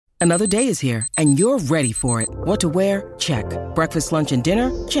Another day is here, and you're ready for it. What to wear? Check. Breakfast, lunch, and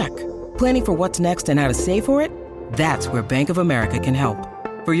dinner? Check. Planning for what's next and how to save for it? That's where Bank of America can help.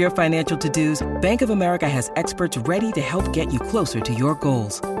 For your financial to-dos, Bank of America has experts ready to help get you closer to your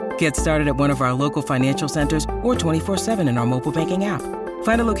goals. Get started at one of our local financial centers or 24/7 in our mobile banking app.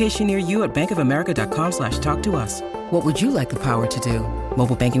 Find a location near you at bankofamerica.com/talktous. What would you like the power to do?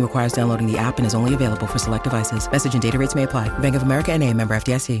 Mobile banking requires downloading the app and is only available for select devices. Message and data rates may apply. Bank of America N.A., member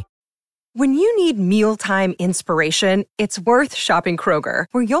FDIC. When you need mealtime inspiration, it's worth shopping Kroger,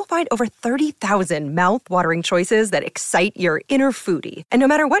 where you'll find over 30,000 mouth-watering choices that excite your inner foodie. And no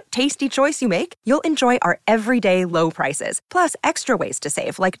matter what tasty choice you make, you'll enjoy our everyday low prices, plus extra ways to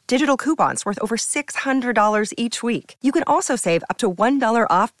save, like digital coupons worth over $600 each week. You can also save up to $1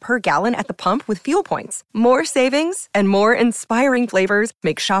 off per gallon at the pump with fuel points. More savings and more inspiring flavors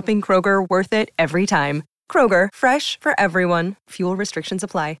make shopping Kroger worth it every time. Kroger, fresh for everyone. Fuel restrictions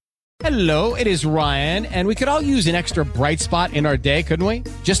apply. Hello, it is Ryan, and we could all use an extra bright spot in our day, couldn't we?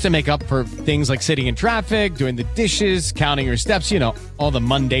 Just to make up for things like sitting in traffic, doing the dishes, counting your steps, all the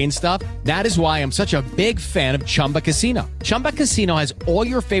mundane stuff. That is why I'm such a big fan of Chumba Casino. Chumba Casino has all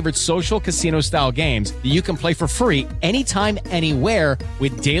your favorite social casino-style games that you can play for free anytime, anywhere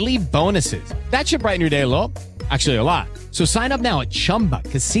with daily bonuses. That should brighten your day a little. Actually, a lot. So sign up now at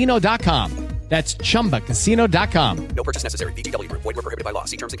ChumbaCasino.com. That's ChumbaCasino.com. No purchase necessary. VGW Group. Void where prohibited by law.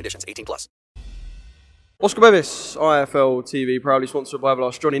 See terms and conditions. 18+. Oscar Bevis, IFL TV, proudly sponsored by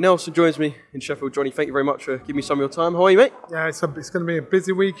Everlast. Johnny Nelson joins me in Sheffield. Johnny, thank you very much for giving me some of your time. How are you, mate? Yeah, it's going to be a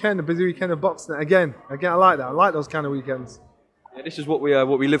busy weekend of boxing. Again, I like that. I like those kind of weekends. Yeah, this is what we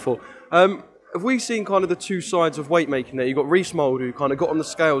live for. Have we seen kind of the two sides of weight making there? You've got Reece Mould, who kind of got on the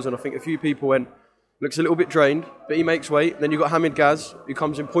scales, and I think a few people went, looks a little bit drained, but he makes weight. Then you've got Hamid Gaz, who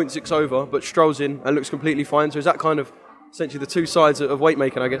comes in 0.6 over, but strolls in and looks completely fine. So is that kind of essentially the two sides of weight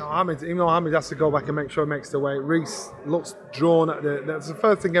making, I guess? Hamid has to go back and make sure he makes the weight. Reece looks drawn that's the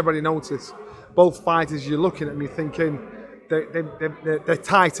first thing everybody noticed. Both fighters, you're looking at me thinking they're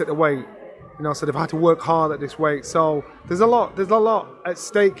tight at the weight. So they've had to work hard at this weight. So there's a lot at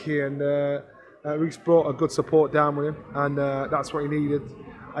stake here, and Reece brought a good support down with him, and that's what he needed.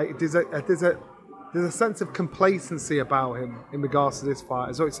 There's a sense of complacency about him in regards to this fight,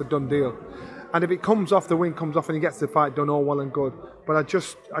 as though it's a done deal. And if it comes off, the win comes off and he gets the fight done, all well and good. But I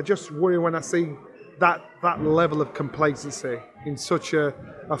just worry when I see that level of complacency in such a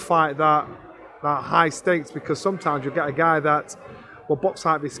fight that high stakes, because sometimes you get a guy that will box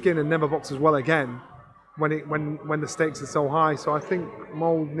out of his skin and never boxes well again when the stakes are so high. So I think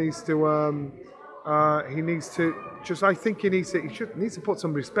Mould needs to he needs to put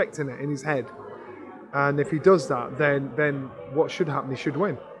some respect in his head. And if he does that, then what should happen? He should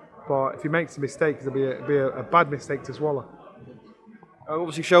win. But if he makes a mistake, it'll be a bad mistake to swallow.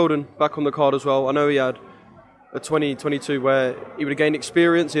 Obviously, Sheldon back on the card as well. I know he had a 2022 where he would have gained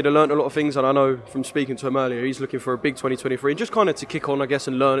experience. He'd have learnt a lot of things, and I know from speaking to him earlier, he's looking for a big 2023, and just kind of to kick on, I guess,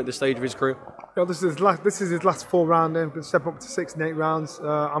 and learn at this stage of his career. This is his last 4 rounds. He's going to step up to 6 and 8 rounds.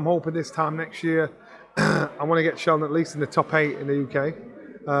 I'm hoping this time next year, I want to get Sheldon at least in the top 8 in the UK.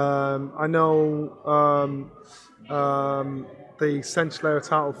 I know the Central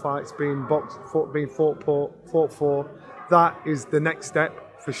title fight's being fought for. That is the next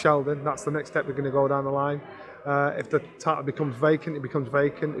step for Sheldon. That's the next step we're going to go down the line. If the title becomes vacant, it becomes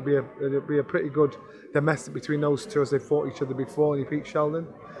vacant. It'll be a pretty good domestic between those two, as they fought each other before and he beat Sheldon.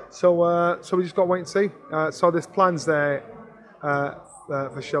 So we just got to wait and see. So there's plans there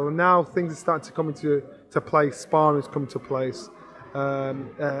for Sheldon. Now things are starting to come into place. Sparring's come to place.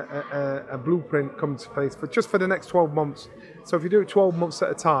 A blueprint comes to place for the next 12 months. So if you do it 12 months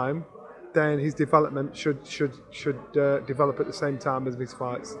at a time, then his development should develop at the same time as his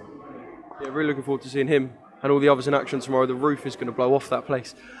fights. Yeah, really looking forward to seeing him and all the others in action tomorrow. The roof is going to blow off that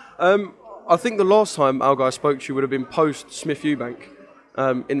place. I think the last time Al Guy spoke to you would have been post Smith Eubank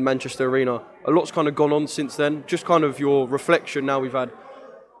in Manchester Arena. A lot's kind of gone on since then. Just kind of your reflection now. We've had,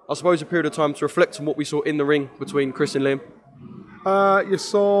 I suppose, a period of time to reflect on what we saw in the ring between Chris and Liam. You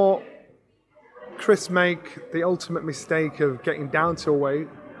saw Chris make the ultimate mistake of getting down to a weight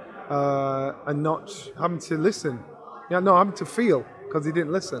and not having to listen. Having to feel, because he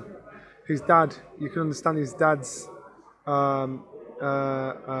didn't listen. His dad, you can understand his dad's worry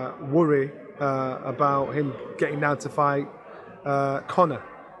about him getting down to fight Conor.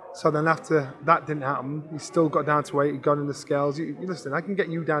 So then after that didn't happen, he still got down to weight, he got in the scales. You listen, I can get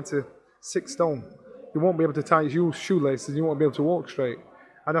you down to 6 stone. You won't be able to tie your shoelaces, you won't be able to walk straight.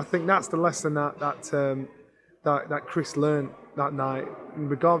 And I think that's the lesson that Chris learned that night,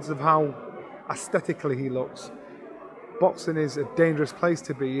 regardless of how aesthetically he looks. boxing is a dangerous place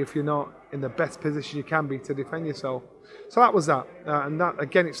to be if you're not in the best position you can be to defend yourself. So that was that. And that,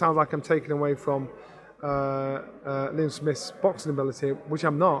 again, it sounds like I'm taking away from Liam Smith's boxing ability, which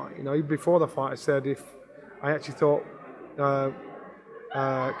I'm not. You know, even before the fight, I said if I actually thought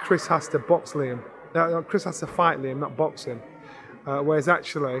Chris has to box Liam. Chris has to fight Liam, not box him. Whereas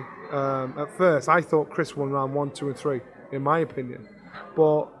actually, at first, I thought Chris won round 1, 2, and 3, in my opinion.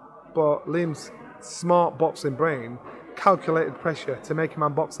 But Liam's smart boxing brain calculated pressure to make a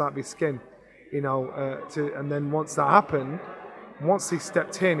man box out of his skin, you know. And then once that happened, once he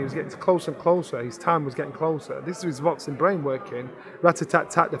stepped in, he was getting closer and closer. His time was getting closer. This is his boxing brain working.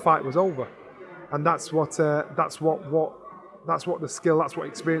 Rat-a-tat-tat, the fight was over, and that's what the skill, that's what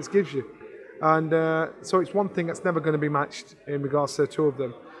experience gives you. And so it's one thing that's never going to be matched in regards to the two of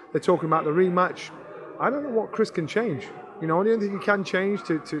them. They're talking about the rematch. I don't know what Chris can change. You know, the only thing he can change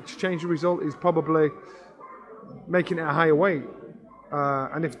to change the result is probably making it a higher weight.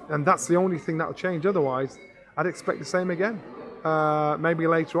 And that's the only thing that'll change. Otherwise, I'd expect the same again. Maybe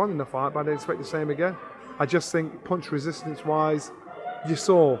later on in the fight, but I'd expect the same again. I just think punch resistance wise, you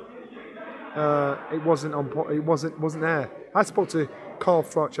saw it wasn't there. I spoke to Carl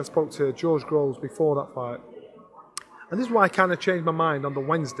Froch, I spoke to George Groves before that fight. And this is why I kind of changed my mind on the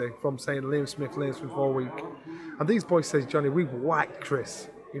Wednesday from saying Liam Smith all week. And these boys said, Johnny, we've whacked Chris.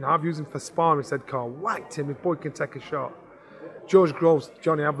 You know, I've used him for sparring, said Carl. Whacked him, his boy can take a shot. George Groves,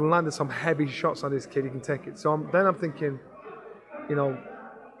 Johnny, I've landed some heavy shots on this kid, he can take it. So I'm thinking, you know,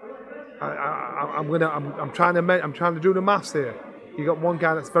 I'm trying to do the maths here. You got one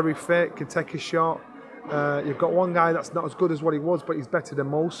guy that's very fit, can take a shot. You've got one guy that's not as good as what he was, but he's better than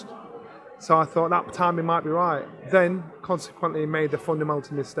most. So I thought that timing might be right. Then, consequently, he made the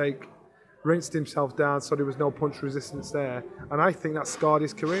fundamental mistake, rinsed himself down, so there was no punch resistance there. And I think that scarred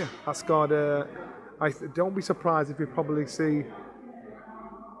his career. That scarred. Don't be surprised if we probably see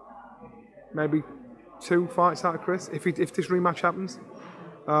maybe 2 fights out of Chris if this rematch happens.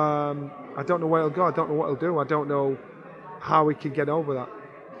 I don't know where he'll go. I don't know what he'll do. I don't know how he can get over that.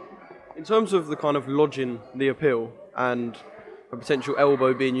 In terms of the kind of lodging the appeal and a potential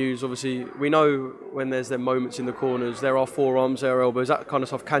elbow being used, obviously we know when there's them moments in the corners, there are forearms, there are elbows, that kind of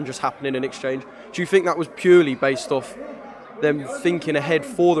stuff can just happen in an exchange. Do you think that was purely based off them thinking ahead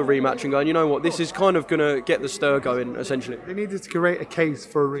for the rematch and going, you know what, this is kind of going to get the stir going, essentially? They needed to create a case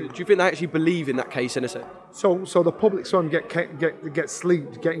for a rematch. Do you think they actually believe in that case in a sense? So the public saw him get sleep,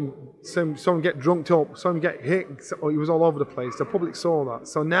 someone get drunked up, someone get hit, or he was all over the place. The public saw that.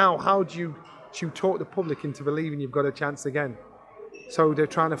 So now, how do you talk the public into believing you've got a chance again? So they're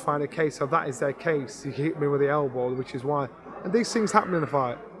trying to find a case. So that is their case. He hit me with the elbow, which is why. And these things happen in a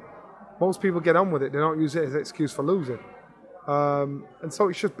fight. Most people get on with it. They don't use it as an excuse for losing. And so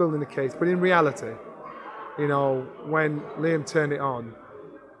it's just building a case. But in reality, you know, when Liam turned it on,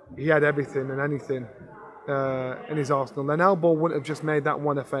 he had everything and anything in his arsenal. An elbow wouldn't have just made that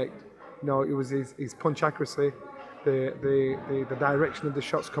one effect. You know, it was his punch accuracy, the direction of the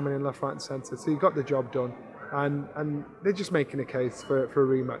shots coming in left, right, and centre. So he got the job done. And they're just making a case for a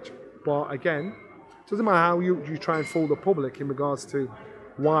rematch. But again, it doesn't matter how you try and fool the public in regards to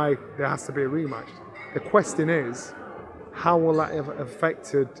why there has to be a rematch. The question is, how will that have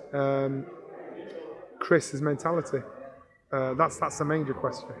affected Chris's mentality? That's the major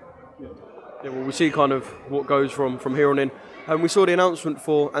question. Yeah, well, we see kind of what goes from here on in. We saw the announcement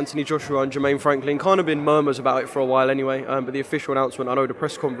for Anthony Joshua and Jermaine Franklin. Kind of been murmurs about it for a while anyway, but the official announcement, I know the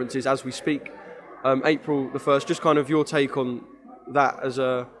press conference is as we speak, April the 1st. Just kind of your take on that as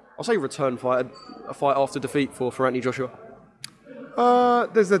I'll say return fight, a fight after defeat for Anthony Joshua.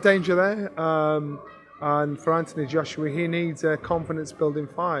 There's a danger there, and for Anthony Joshua, he needs a confidence-building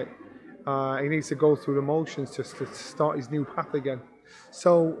fight. He needs to go through the motions just to start his new path again.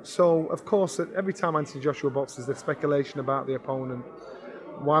 So of course, every time Anthony Joshua boxes, there's speculation about the opponent.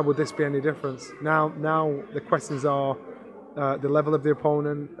 Why would this be any difference? Now the questions are the level of the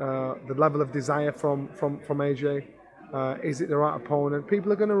opponent, the level of desire from AJ. Is it the right opponent?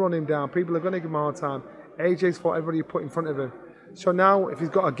 People are going to run him down. People are going to give him a hard time. AJ's fought everybody you put in front of him. So now, if he's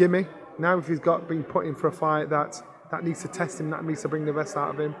got a gimme, now if he's been put in for a fight that needs to test him, that needs to bring the best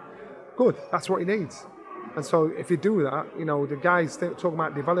out of him, good. That's what he needs. And so if you do that, you know, the guy's talking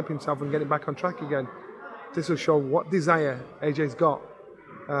about developing himself and getting back on track again. This will show what desire AJ's got,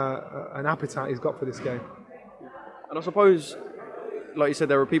 an appetite he's got for this game. And I suppose, like you said,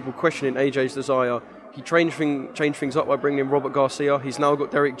 there are people questioning AJ's desire. He changed things up by bringing in Robert Garcia. He's now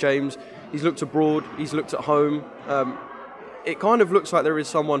got Derek James. He's looked abroad. He's looked at home. It kind of looks like there is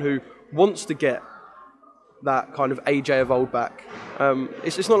someone who wants to get that kind of AJ of old back.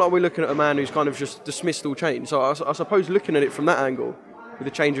 It's not like we're looking at a man who's kind of just dismissed all change. So I suppose looking at it from that angle, with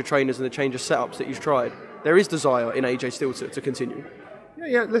the change of trainers and the change of setups that he's tried, there is desire in AJ still to continue.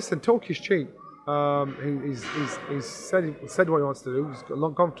 Yeah. Listen, talk is cheap. He's said what he wants to do. He's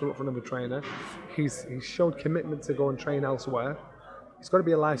got comfortable for another trainer. He's showed commitment to go and train elsewhere. It's got to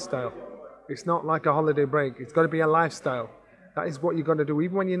be a lifestyle. It's not like a holiday break. It's got to be a lifestyle. That is what you've got to do.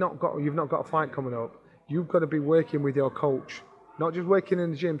 Even when you've not got a fight coming up, you've got to be working with your coach. Not just working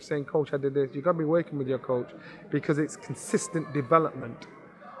in the gym saying, "Coach, I did this." You've got to be working with your coach because it's consistent development.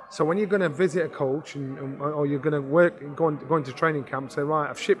 So when you're going to visit a coach or you're going to go into training camp, say, "Right,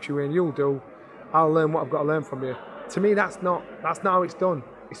 I've shipped you in. You'll do. I'll learn what I've got to learn from you." To me, that's not how it's done.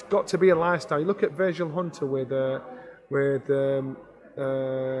 It's got to be a lifestyle. You look at Virgil Hunter with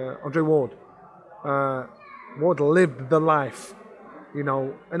Andre Ward. Ward lived the life, in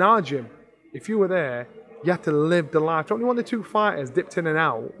our gym. If you were there, you had to live the life. Only one of the two fighters dipped in and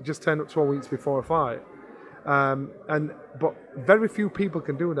out, just turned up 12 weeks before a fight. But very few people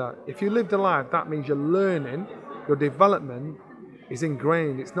can do that. If you live the life, that means you're learning, your development is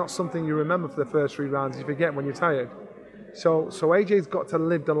ingrained. It's not something you remember for the first 3 rounds, you forget when you're tired. So AJ's got to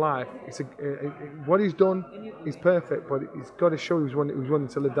live the life. What he's done is perfect, but he's got to show he's willing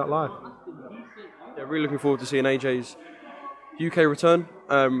to live that life. Yeah, really looking forward to seeing AJ's UK return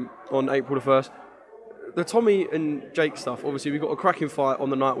on April the 1st. The Tommy and Jake stuff, obviously we got a cracking fight on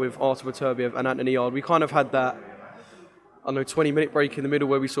the night with Artur Beterbiev and Anthony Yarde. We kind of had that, 20-minute break in the middle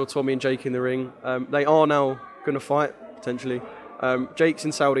where we saw Tommy and Jake in the ring. They are now going to fight, potentially. Jake's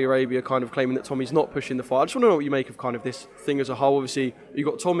in Saudi Arabia kind of claiming that Tommy's not pushing the fight. I just want to know what you make of kind of this thing as a whole. Obviously, you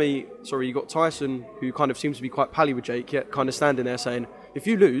got Tyson, who kind of seems to be quite pally with Jake, yet kind of standing there saying, if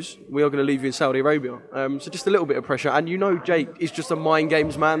you lose, we are going to leave you in Saudi Arabia. So just a little bit of pressure. And Jake is just a mind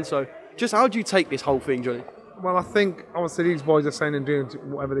games man, so just how do you take this whole thing, Johnny? Well, I think, obviously, these boys are saying and doing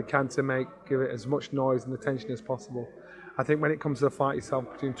whatever they can to give it as much noise and attention as possible. I think when it comes to the fight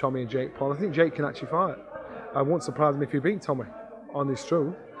itself between Tommy and Jake Paul, I think Jake can actually fight. It won't surprise me if he beat Tommy on this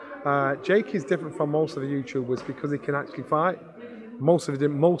truth. Jake is different from most of the YouTubers because he can actually fight. Most of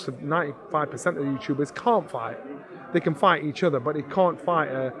 95% of the YouTubers can't fight. They can fight each other, but they can't fight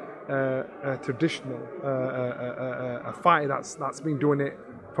a traditional a fighter that's been doing it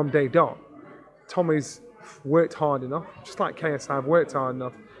from day dot. Tommy's worked hard enough, just like KSI have worked hard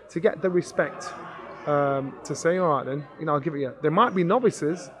enough to get the respect to say, all right then, I'll give it you. There might be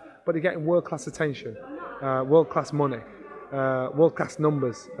novices, but they're getting world-class attention, world-class money, world-class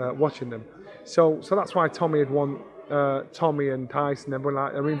numbers watching them. So that's why Tommy had won. Tommy and Tyson, everyone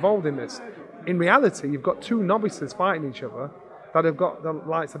are involved in this. In reality, you've got 2 novices fighting each other that have got the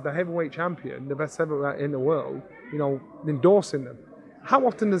likes of the heavyweight champion, the best heavyweight in the world, endorsing them. How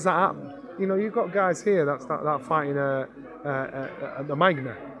often does that happen? You've got guys here that fighting the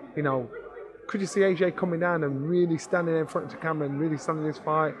Magna. Could you see AJ coming down and really standing in front of the camera and really standing this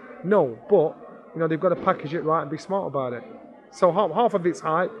fight? No, but they've got to package it right and be smart about it. So half of it's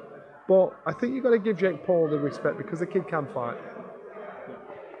hype, but I think you've got to give Jake Paul the respect because the kid can fight.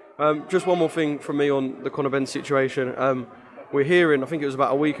 Just one more thing from me on the Conor Benn situation. We're hearing, I think it was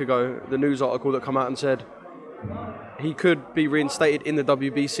about a week ago, the news article that came out and said he could be reinstated in the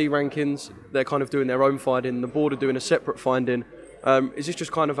WBC rankings. They're kind of doing their own finding. The board are doing a separate finding. Is this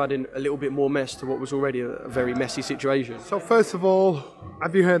just kind of adding a little bit more mess to what was already a very messy situation? So first of all,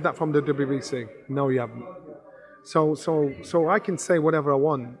 have you heard that from the WBC? No, you haven't. So I can say whatever I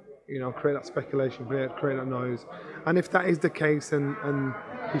want, create that speculation, create that noise. And if that is the case and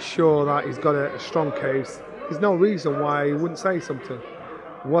he's sure that he's got a strong case, there's no reason why he wouldn't say something.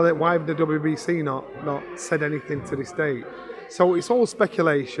 Why have the WBC not said anything to this date? So it's all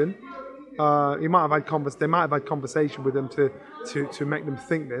speculation. They might have had conversation with them to make them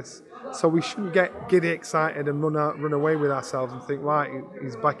think this. So we shouldn't get giddy excited and run away with ourselves and think, right,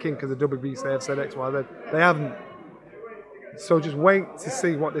 he's back in because the WBC have said X, Y, Z. They haven't. So just wait to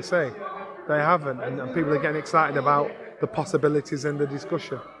see what they say. They haven't, and people are getting excited about the possibilities and the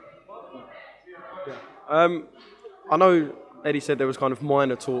discussion. I know Eddie said there was kind of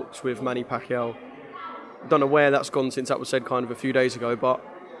minor talks with Manny Pacquiao. Don't know where that's gone since that was said kind of a few days ago, but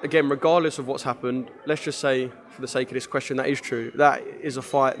again, regardless of what's happened, let's just say, for the sake of this question, that is true. That is a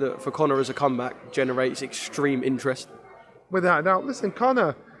fight that, for Conor as a comeback, generates extreme interest. Without a doubt. Listen,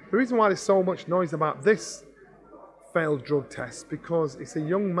 Conor, the reason why there's so much noise about this failed drug test, because it's a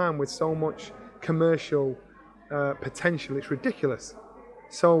young man with so much commercial potential, it's ridiculous.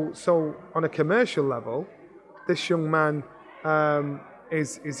 So on a commercial level, this young man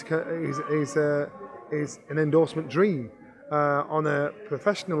is an endorsement dream. On a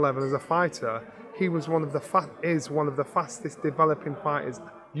professional level as a fighter, he was one of the fastest developing fighters,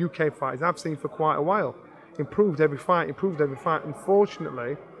 UK fighters I've seen for quite a while. Improved every fight.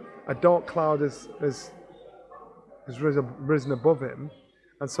 Unfortunately, a dark cloud has risen above him,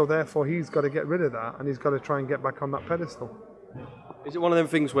 and so therefore he's got to get rid of that, and he's got to try and get back on that pedestal. Is it one of them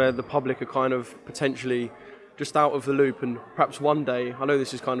things where the public are kind of potentially just out of the loop, and perhaps one day, I know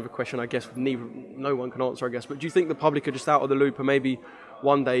this is kind of a question I guess no one can answer I guess, but do you think the public are just out of the loop, and maybe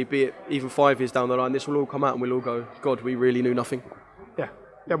one day, be it even 5 years down the line, this will all come out and we'll all go, God, we really knew nothing? Yeah,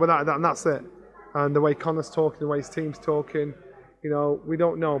 well and that's it. And the way Conor's talking, the way his team's talking, we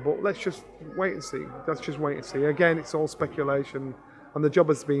don't know, but let's just wait and see. Let's just wait and see. Again, it's all speculation, and the job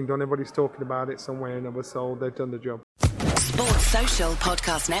has been done. Everybody's talking about it some way or another, so they've done the job. Sports Social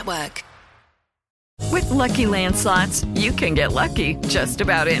Podcast Network. With Lucky Land Slots, you can get lucky just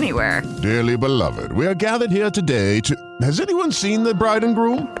about anywhere. Dearly beloved, we are gathered here today to... Has anyone seen the bride and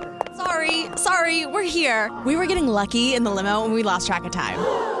groom? Sorry, we're here. We were getting lucky in the limo and we lost track of time.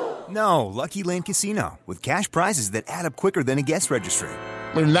 No, Lucky Land Casino, with cash prizes that add up quicker than a guest registry.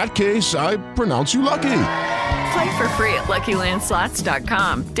 In that case, I pronounce you lucky. Play for free at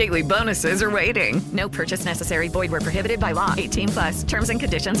LuckyLandSlots.com. Daily bonuses are waiting. No purchase necessary. Void where prohibited by law. 18+. Terms and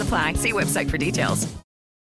conditions apply. See website for details.